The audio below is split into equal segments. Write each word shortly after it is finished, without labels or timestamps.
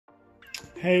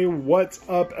Hey, what's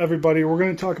up everybody? We're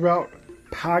going to talk about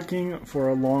packing for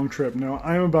a long trip. Now,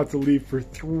 I'm about to leave for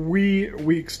 3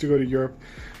 weeks to go to Europe,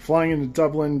 flying into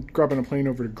Dublin, grabbing a plane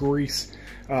over to Greece,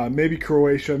 maybe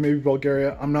Croatia, maybe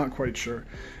Bulgaria, I'm not quite sure.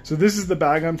 So this is the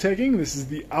bag I'm taking. This is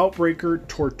the Outbreaker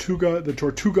Tortuga, the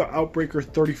Tortuga Outbreaker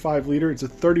 35 liter. It's a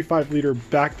 35 liter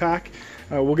backpack.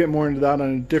 We'll get more into that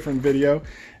on a different video.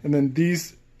 And then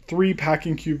these 3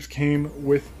 packing cubes came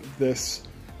with this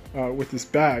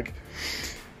bag.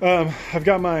 I've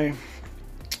got my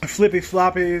flippy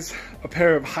floppies, a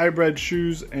pair of hybrid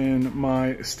shoes, and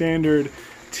my standard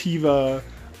Teva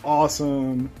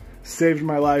awesome saved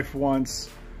my life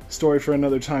once story for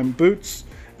another time boots.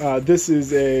 This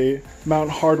is a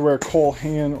Mountain Hardwear Cole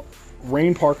Haan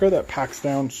rain parka that packs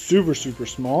down super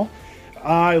small.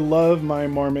 I love my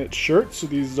Marmot shirts, so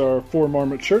these are 4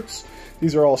 Marmot shirts.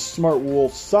 These are all Smart Wool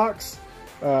socks.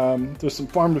 There's some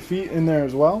Farm to Feet in there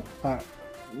as well.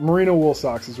 Merino wool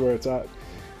socks is where it's at.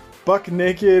 Buck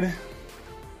Naked,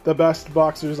 the best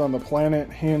boxers on the planet,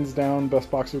 hands down.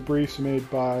 Best boxer briefs made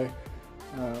by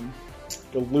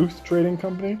Duluth Trading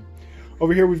Company.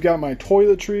 Over here we've got my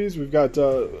toiletries. We've got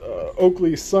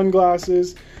Oakley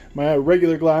sunglasses, my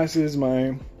regular glasses,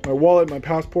 my wallet, my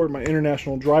passport, my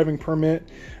international driving permit.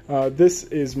 This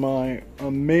is my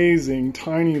amazing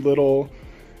tiny little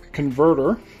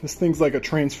converter. This thing's like a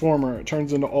transformer. It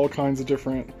turns into all kinds of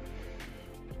different...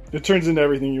 It turns into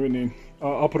everything you would need.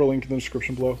 I'll put a link in the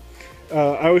description below.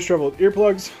 I always travel with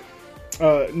earplugs.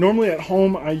 Normally at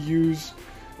home I use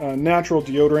natural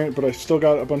deodorant, but I still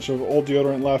got a bunch of old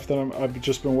deodorant left that I've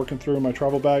just been working through in my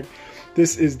travel bag.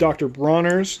 This is Dr.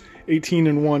 Bronner's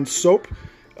 18-in-1 soap.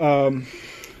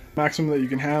 Maximum that you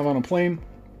can have on a plane.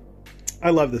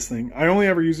 I love this thing. I only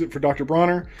ever use it for Dr.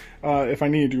 Bronner. If I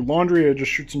need to do laundry, I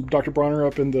just shoot some Dr. Bronner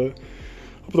up in the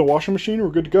washing machine. We're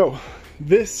good to go.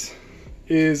 This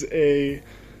is a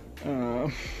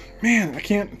man, I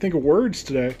can't think of words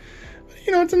today.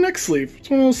 You know, it's a neck sleeve. It's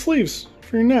one of those sleeves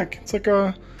for your neck. It's like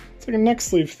a neck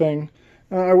sleeve thing.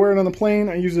 I wear it on the plane.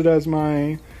 I use it as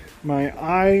my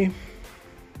eye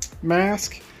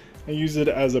mask. I use it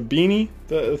as a beanie.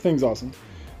 The thing's awesome.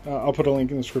 I'll put a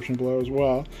link in the description below as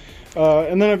well.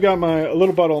 And then I've got a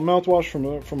little bottle of mouthwash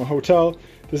from a hotel.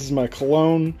 This is my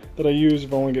cologne that I use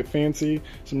if I want to get fancy.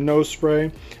 Some nose spray.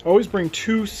 I always bring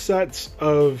 2 sets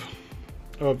of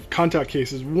contact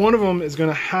cases. One of them is going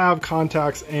to have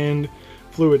contacts and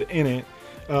fluid in it.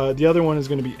 The other one is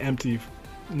going to be empty.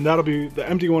 And the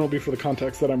empty one will be for the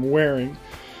contacts that I'm wearing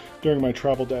during my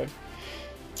travel day.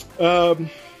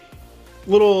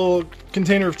 Little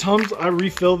container of Tums. I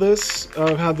refill this.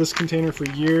 I've had this container for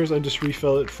years. I just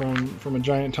refill it from a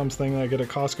giant Tums thing that I get at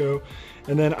Costco.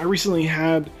 And then I recently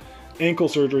had ankle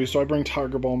surgery, so I bring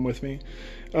Tiger Balm with me.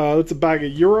 That's a bag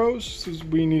of euros, so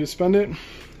we need to spend it.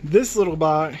 This little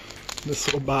dude,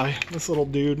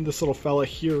 this little fella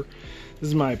here, this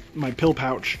is my pill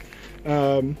pouch.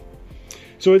 So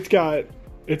it's got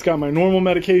my normal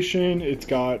medication, it's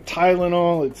got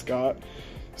Tylenol, it's got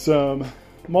some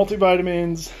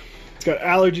multivitamins, it's got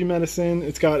allergy medicine,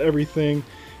 it's got everything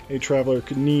a traveler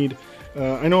could need.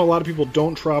 I know a lot of people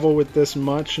don't travel with this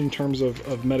much in terms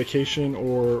of medication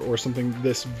or something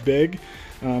this big,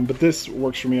 but this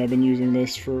works for me. I've been using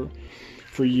this for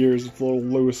years. It's a little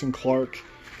Lewis and Clark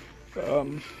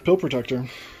pill protector.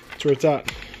 That's where it's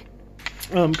at.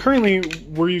 Currently,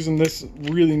 we're using this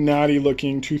really natty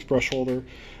looking toothbrush holder.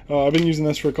 I've been using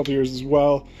this for a couple years as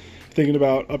well. Thinking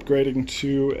about upgrading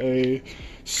to a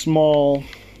small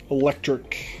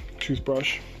electric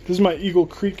toothbrush. This is my Eagle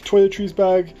Creek toiletries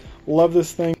bag. Love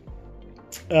this thing.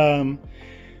 This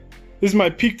is my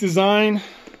Peak Design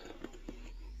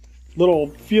little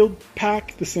field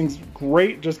pack. This thing's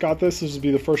great. Just got this. This will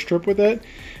be the first trip with it.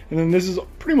 And then this is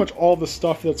pretty much all the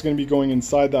stuff that's going to be going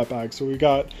inside that bag. So we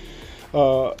got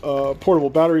a portable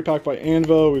battery pack by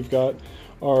Anvil. We've got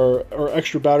our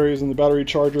extra batteries and the battery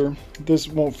charger. This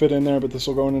won't fit in there, but this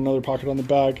will go in another pocket on the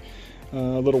bag. A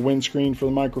little windscreen for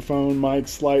the microphone,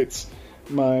 mics, lights,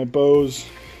 my Bose.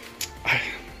 I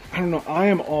don't know. I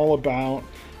am all about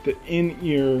the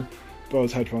in-ear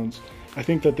Bose headphones. I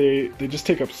think that they just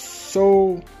take up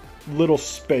so little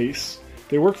space.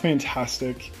 They work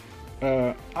fantastic.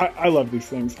 I love these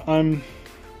things. I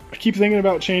keep thinking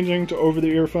about changing to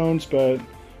over-the-ear earphones, but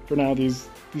for now these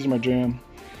are my jam.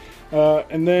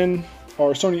 And then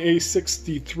our Sony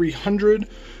a6300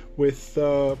 with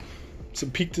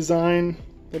some Peak Design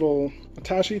little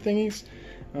attaché thingies,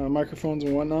 microphones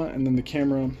and whatnot, and then the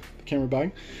camera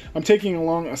bag. I'm taking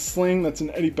along a sling. That's an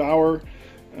Eddie Bauer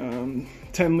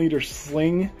 10-liter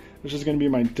sling, which is going to be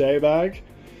my day bag.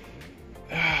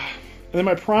 And then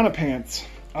my Prana pants.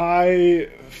 I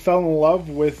fell in love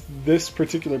with this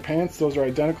particular pants. Those are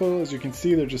identical. As you can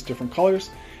see, they're just different colors.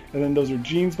 And then those are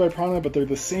jeans by Prana, but they're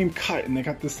the same cut, and they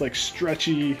got this like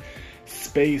stretchy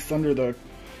space under the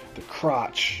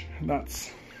crotch. And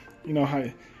that's, you know, how,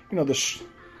 you know,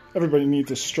 everybody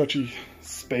needs a stretchy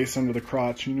space under the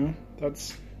crotch, you know?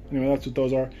 Anyway, that's what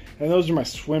those are. And those are my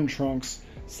swim trunks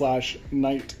 /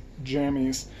 night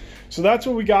jammies. So that's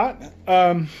what we got.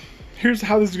 Here's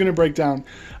how this is going to break down.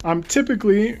 I'm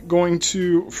typically going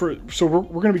to, so we're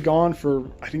going to be gone for,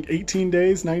 I think, 18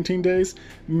 days, 19 days,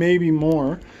 maybe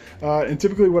more. And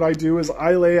typically what I do is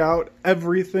I lay out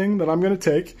everything that I'm going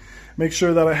to take, make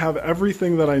sure that I have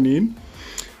everything that I need.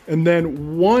 And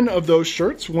then one of those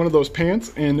shirts, one of those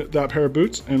pants, and that pair of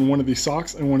boots, and one of these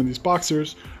socks, and one of these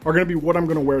boxers are going to be what I'm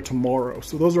going to wear tomorrow.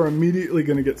 So those are immediately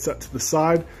going to get set to the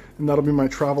side, and that'll be my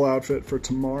travel outfit for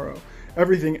tomorrow.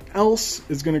 Everything else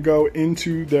is going to go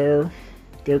into their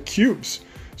cubes.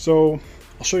 So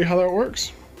I'll show you how that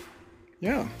works.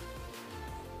 Yeah.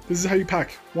 This is how you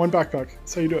pack one backpack.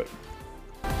 That's how you do it.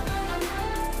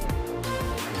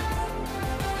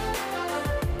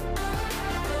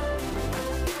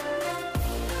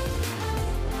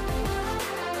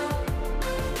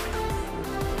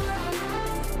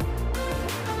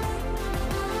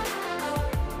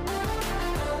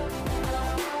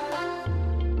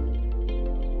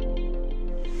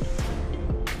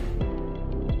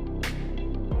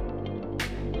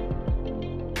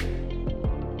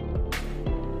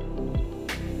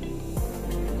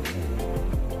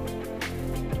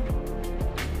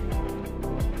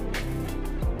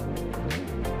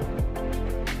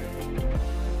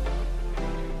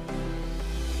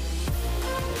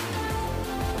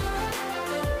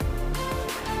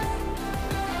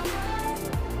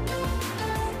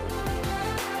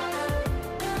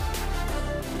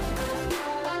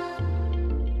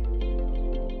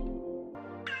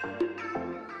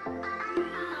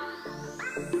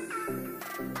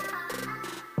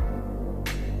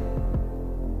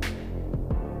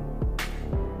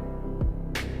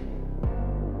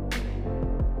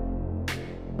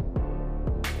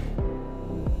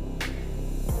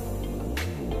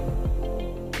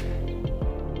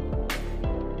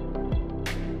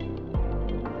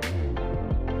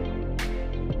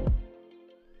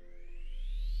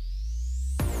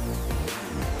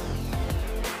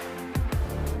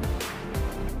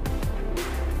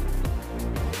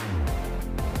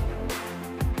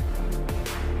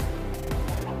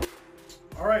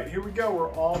 All right, here we go.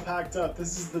 We're all packed up.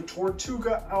 This is the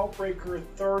Tortuga Outbreaker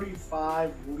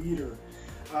 35 liter,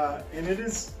 and it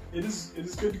is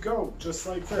good to go, just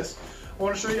like this. I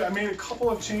want to show you. I made a couple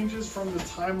of changes from the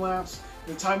time lapse.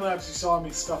 In the time lapse, you saw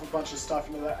me stuff a bunch of stuff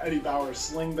into that Eddie Bauer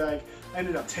sling bag. I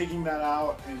ended up taking that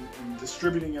out and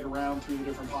distributing it around through the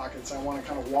different pockets. I want to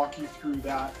kind of walk you through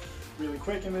that really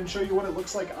quick and then show you what it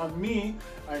looks like on me.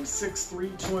 I'm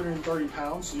 6'3", 230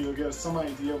 pounds, so you'll get some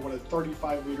idea of what a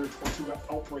 35 liter Tortuga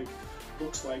Outbreak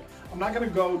looks like. I'm not going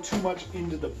to go too much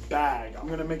into the bag. I'm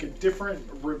going to make a different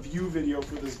review video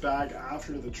for this bag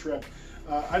after the trip.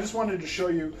 I just wanted to show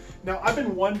you. Now, I've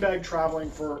been one bag traveling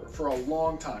for a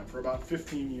long time, for about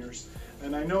 15 years,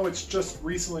 and I know it's just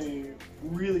recently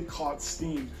really caught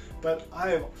steam, but I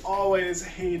have always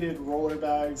hated roller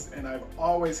bags and I've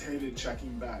always hated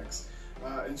checking bags.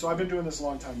 And so I've been doing this a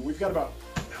long time. We've got about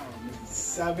maybe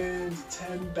 7 to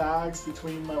 10 bags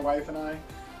between my wife and I.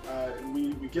 And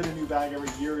we get a new bag every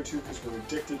year or two because we're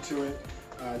addicted to it.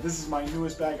 This is my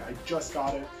newest bag. I just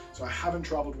got it, so I haven't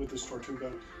traveled with this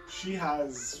Tortuga. She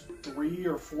has 3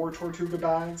 or 4 Tortuga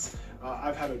bags.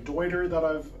 I've had a Deuter that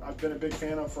I've been a big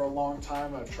fan of for a long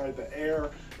time. I've tried the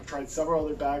Air. I've tried several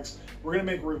other bags. We're gonna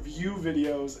make review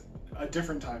videos a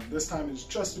different time. This time is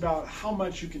just about how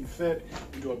much you can fit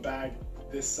into a bag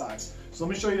this size. So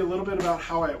let me show you a little bit about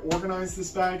how I organize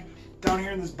this bag. Down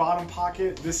here in this bottom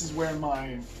pocket, this is where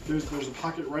there's a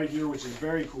pocket right here, which is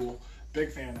very cool.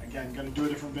 Big fan. Again, gonna do a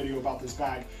different video about this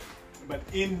bag. But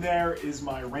in there is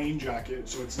my rain jacket,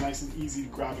 so it's nice and easy to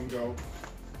grab and go.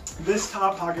 This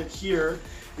top pocket here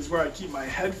is where I keep my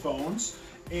headphones.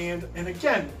 And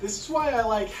again, this is why I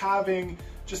like having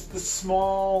just the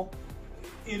small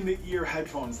in-the-ear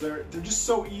headphones. They're just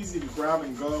so easy to grab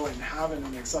and go and have in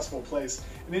an accessible place.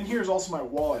 And in here is also my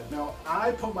wallet. Now,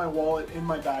 I put my wallet in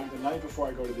my bag the night before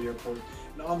I go to the airport.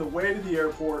 And on the way to the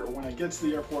airport, or when I get to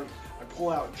the airport, I pull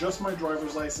out just my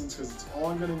driver's license because it's all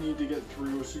I'm going to need to get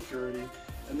through security.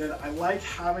 And then I like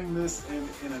having this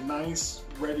in a nice,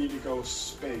 ready-to-go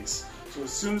space. So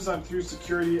as soon as I'm through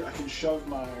security, I can shove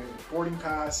my boarding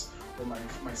pass or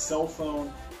my cell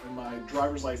phone and my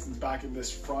driver's license back in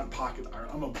this front pocket.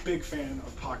 I'm a big fan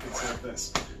of pockets like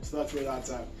this. So that's where that's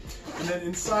at. And then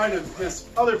inside of this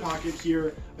other pocket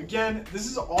here, again, this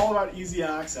is all about easy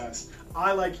access.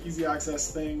 I like easy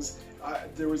access things.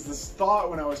 There was this thought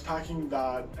when I was packing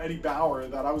that Eddie Bauer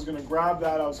that I was gonna grab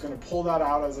that, I was gonna pull that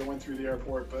out as I went through the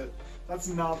airport, but that's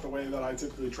not the way that I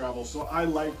typically travel. So I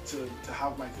like to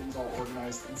have my things all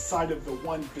organized inside of the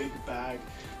one big bag.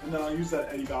 And then I'll use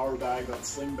that Eddie Bauer bag, that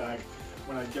sling bag,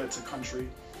 when I get to country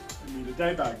and need a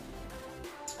day bag.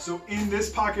 So in this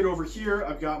pocket over here,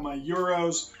 I've got my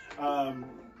Euros,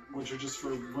 which are just for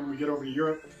when we get over to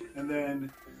Europe. And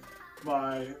then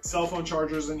my cell phone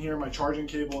charger's in here, my charging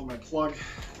cable and my plug.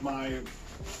 My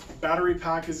battery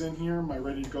pack is in here, my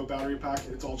ready to go battery pack.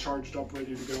 It's all charged up,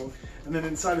 ready to go. And then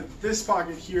inside of this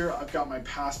pocket here, I've got my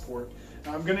passport.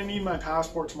 Now I'm gonna need my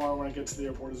passport tomorrow when I get to the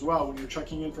airport as well. When you're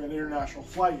checking in for an international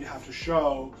flight, you have to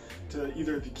show to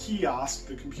either the kiosk,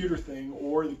 the computer thing,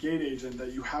 or the gate agent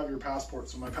that you have your passport.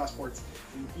 So my passport's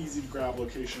in an easy to grab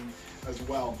location as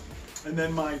well. And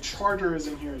then my charger is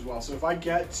in here as well. So if I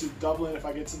get to Dublin, if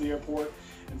I get to the airport,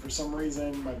 and for some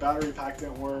reason my battery pack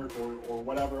didn't work or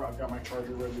whatever, I've got my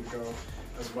charger ready to go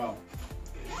as well.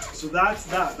 So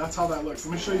that's how that looks.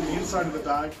 Let me show you the inside of the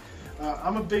bag.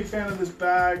 I'm a big fan of this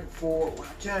bag for,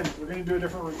 again, we're gonna do a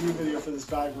different review video for this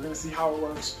bag. We're gonna see how it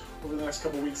works over the next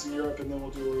couple weeks in Europe, and then we'll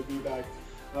do a review bag.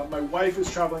 My wife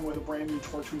is traveling with a brand new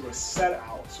Tortuga set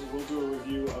out, so we'll do a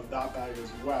review of that bag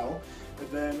as well. And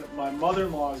then my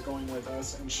mother-in-law is going with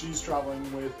us, and she's traveling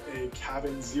with a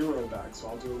Cabin Zero bag, so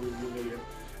I'll do a review video.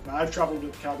 Now I've traveled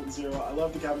with the Cabin Zero. I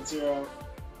love the Cabin Zero.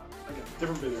 Again,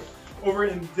 different video. Over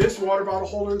in this water bottle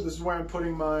holder, this is where I'm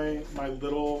putting my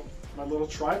little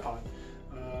tripod.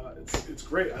 It's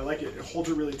great. I like it. It holds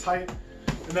it really tight.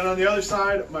 And then on the other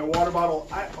side, my water bottle.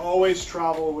 I always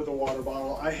travel with a water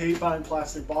bottle. I hate buying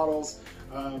plastic bottles.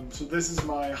 So this is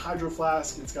my Hydro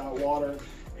Flask. It's got water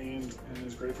and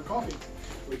it's great for coffee,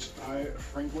 which I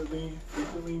frequently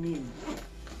need.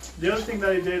 The other thing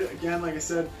that I did, again, like I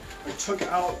said, I took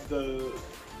out the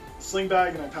sling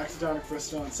bag and I packed it down and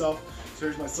pressed it on itself. So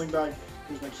here's my sling bag,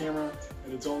 here's my camera,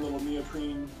 and its own little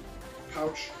neoprene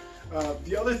pouch.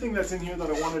 The other thing that's in here that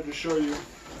I wanted to show you,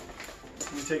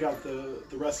 let me take out the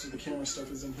rest of the camera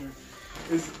stuff is in here,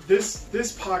 is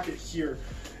this pocket here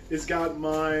has got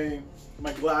my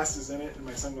glasses in it and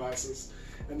my sunglasses.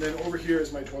 And then over here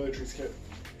is my toiletries kit.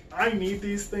 I need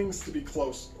these things to be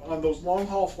close. On those long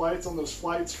haul flights, on those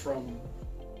flights from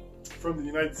the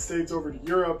United States over to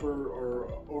Europe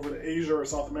or over to Asia or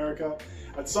South America,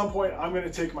 at some point I'm gonna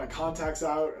take my contacts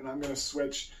out and I'm gonna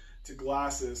switch to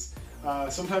glasses.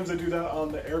 Sometimes I do that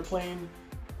on the airplane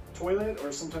toilet,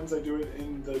 or sometimes I do it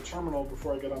in the terminal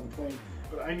before I get on the plane.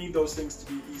 But I need those things to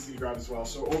be easy to grab as well.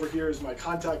 So over here is my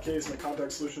contact case, my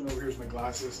contact solution. Over here is my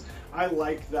glasses. I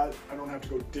like that I don't have to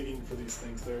go digging for these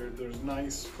things. There's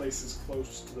nice places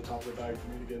close to the top of the bag for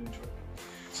me to get into it.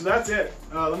 So that's it.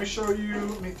 Let me show you,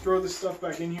 let me throw this stuff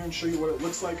back in here and show you what it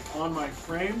looks like on my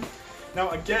frame. Now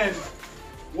again,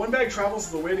 one bag travels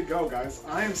is the way to go, guys.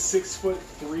 I am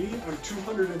 6'3", I'm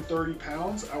 230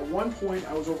 pounds. At one point,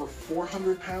 I was over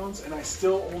 400 pounds, and I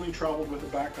still only traveled with a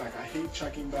backpack. I hate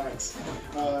checking bags.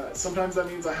 Sometimes that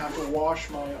means I have to wash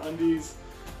my undies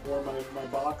or my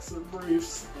boxer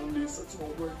briefs. Undies, that's an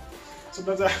old word.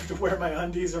 Sometimes I have to wear my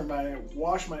undies or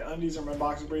wash my undies or my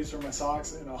boxer briefs or my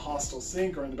socks in a hostel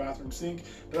sink or in the bathroom sink.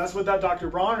 But that's what that Dr.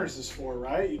 Bronner's is for,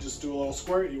 right? You just do a little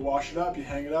squirt, you wash it up, you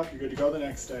hang it up, you're good to go the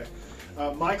next day.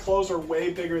 My clothes are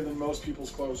way bigger than most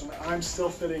people's clothes, and I'm still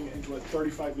fitting into a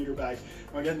 35-liter bag.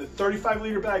 Now again, the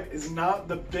 35-liter bag is not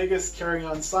the biggest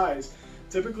carry-on size.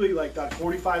 Typically, like that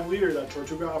 45-liter, that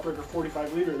Tortuga Outrigger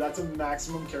 45-liter, that's a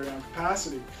maximum carry-on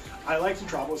capacity. I like to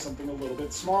travel with something a little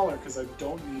bit smaller because I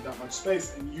don't need that much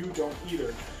space, and you don't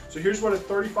either. So here's what a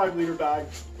 35-liter bag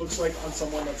looks like on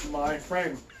someone that's my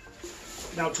frame.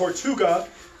 Now Tortuga,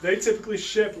 they typically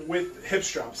ship with hip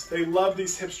straps. They love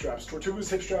these hip straps. Tortuga's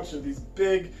hip straps are these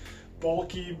big,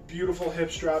 bulky, beautiful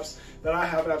hip straps that I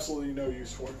have absolutely no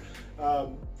use for.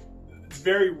 It's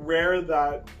very rare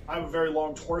that I have a very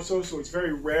long torso, so it's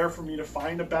very rare for me to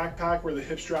find a backpack where the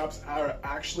hip straps are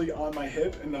actually on my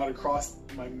hip and not across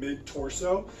my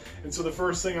mid-torso. And so the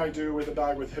first thing I do with a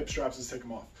bag with hip straps is take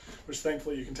them off, which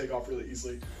thankfully you can take off really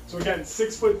easily. So again,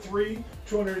 6'3",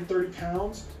 230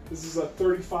 pounds. This is a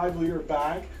 35-liter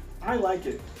bag. I like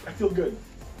it. I feel good.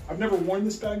 I've never worn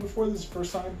this bag before. This is the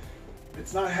first time.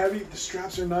 It's not heavy. The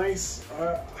straps are nice.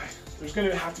 There's going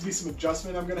to have to be some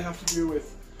adjustment I'm going to have to do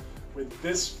with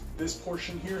this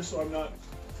portion here, so I'm not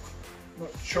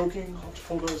choking. I'll have to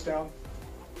pull those down.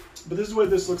 But this is what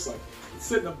this looks like. It's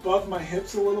sitting above my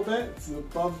hips a little bit. It's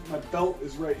above, my belt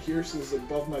is right here, so this is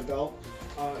above my belt.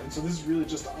 And so this is really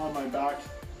just on my back,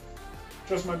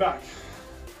 just my back.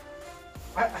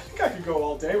 I think I could go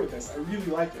all day with this. I really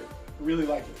like it. I really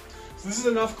like it. So this is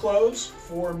enough clothes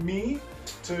for me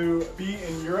to be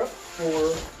in Europe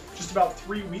for just about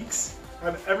 3 weeks. I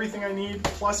have everything I need,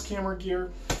 plus camera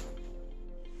gear.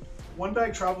 One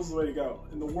bag travel is the way to go.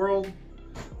 And the world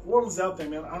is out there,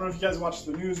 man. I don't know if you guys watch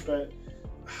the news, but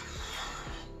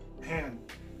man,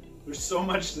 there's so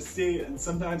much to see, and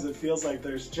sometimes it feels like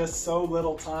there's just so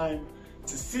little time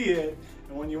to see it.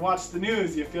 And when you watch the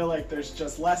news, you feel like there's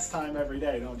just less time every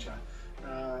day, don't you?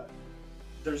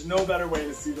 There's no better way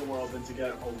to see the world than to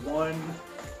get one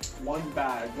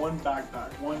bag, one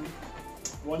backpack,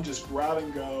 one just grab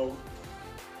and go.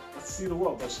 Let's see the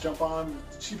world. Let's jump on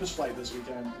the cheapest flight this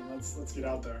weekend and let's get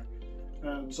out there.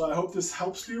 So I hope this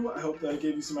helps you. I hope that I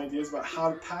gave you some ideas about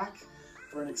how to pack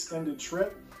for an extended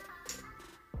trip.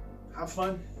 Have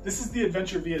fun. This is the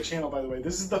Adventure Via channel, by the way.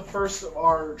 This is the first of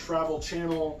our travel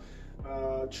channel,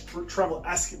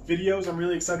 travel-esque videos. I'm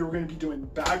really excited. We're going to be doing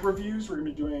bag reviews. We're going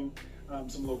to be doing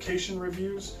some location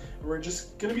reviews. And we're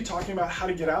just going to be talking about how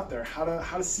to get out there, how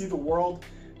to see the world,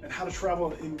 and how to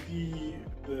travel in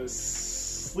the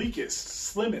sleekest,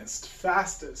 slimmest,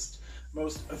 fastest,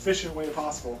 most efficient way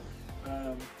possible.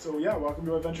 So yeah, welcome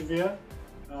to Adventure Via.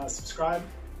 Subscribe,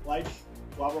 like,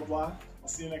 blah, blah, blah. I'll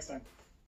see you next time.